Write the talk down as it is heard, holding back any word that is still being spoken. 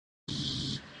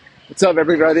What's up,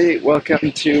 everybody?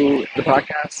 Welcome to the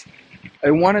podcast.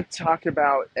 I want to talk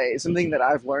about something that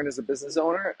I've learned as a business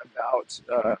owner about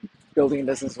building a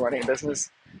business, running a business,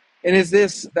 and is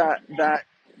this that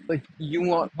like you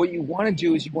want what you want to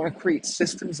do is you want to create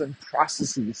systems and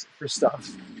processes for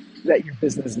stuff that your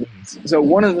business needs. So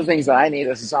one of the things that I need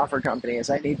as a software company is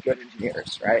I need good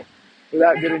engineers, right?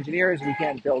 Without good engineers, we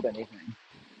can't build anything.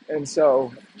 And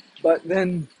so, but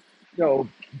then,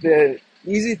 the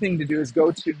easy thing to do is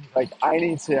go to like, I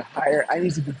need to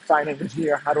find an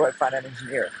engineer. How do I find an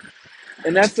engineer?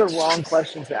 And that's the wrong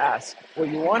question to ask. What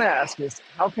you want to ask is,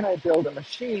 how can I build a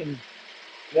machine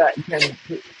that can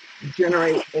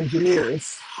generate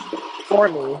engineers for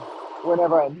me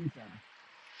whenever I need them?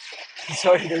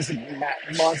 Sorry, there's a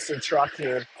monster truck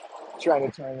here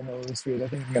trying to turn in the middle of the street. I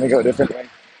think I'm going to go a different way.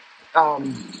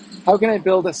 um, how can I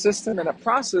build a system and a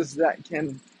process that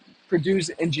can produce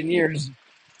engineers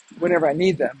whenever I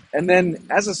need them? And then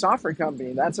as a software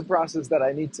company, that's a process that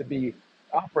I need to be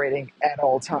operating at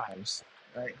all times,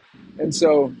 right? And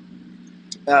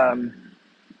um,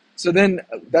 so then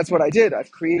that's what I did.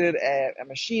 I've created a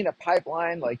machine, a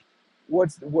pipeline. Like,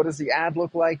 what does the ad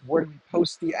look like? Where do we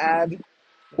post the ad?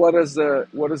 What does the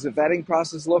vetting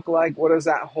process look like? What does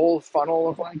that whole funnel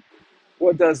look like?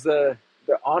 What does the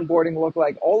onboarding look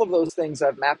like? All of those things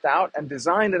I've mapped out and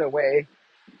designed in a way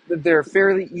that they're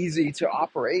fairly easy to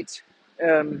operate,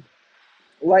 um,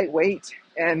 lightweight,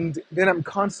 and then I'm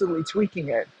constantly tweaking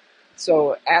it.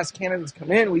 So as candidates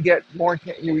come in, we get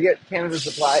candidate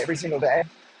supply every single day,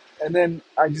 and then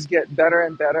I just get better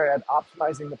and better at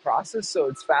optimizing the process so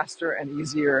it's faster and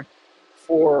easier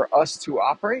for us to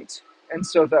operate, and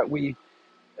so that we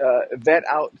vet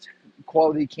out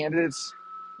quality candidates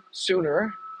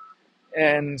sooner,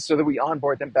 and so that we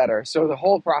onboard them better. So the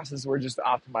whole process we're just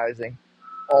optimizing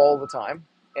all the time,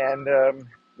 and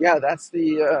yeah, that's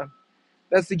the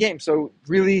game. So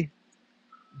really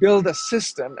build a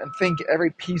system and think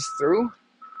every piece through,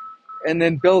 and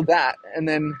then build that, and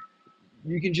then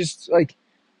you can just like,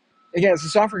 again, as a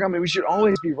software company, we should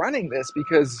always be running this,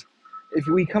 because if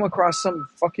we come across some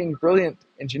fucking brilliant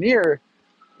engineer,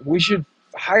 we should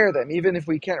hire them, even if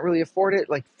we can't really afford it.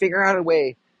 Like, figure out a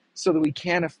way so that we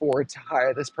can afford to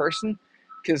hire this person,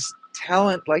 because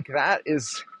talent like that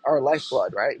is our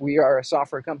lifeblood, right? We are a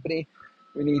software company.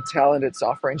 We need talented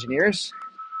software engineers,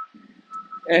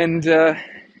 and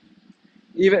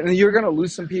even you're going to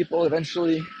lose some people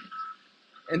eventually.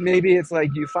 And maybe it's like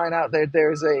you find out that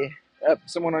there's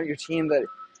someone on your team that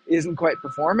isn't quite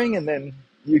performing, and then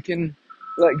you can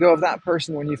let go of that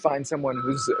person when you find someone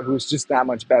who's just that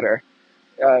much better.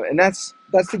 And that's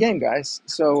the game, guys.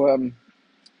 So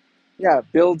yeah,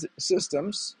 build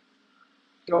systems.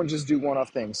 Don't just do one-off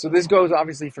things. So this goes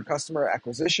obviously for customer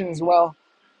acquisition as well.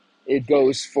 It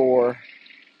goes for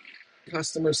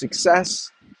customer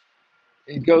success.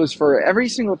 It goes for every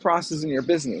single process in your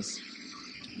business.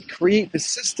 Create the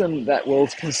system that will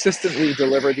consistently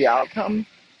deliver the outcome,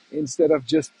 instead of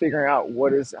just figuring out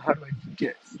how do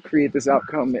I create this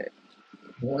outcome at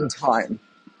one time.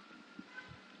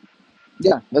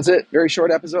 Yeah, that's it. Very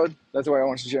short episode. That's what I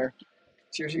wanted to share.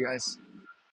 Cheers, you guys.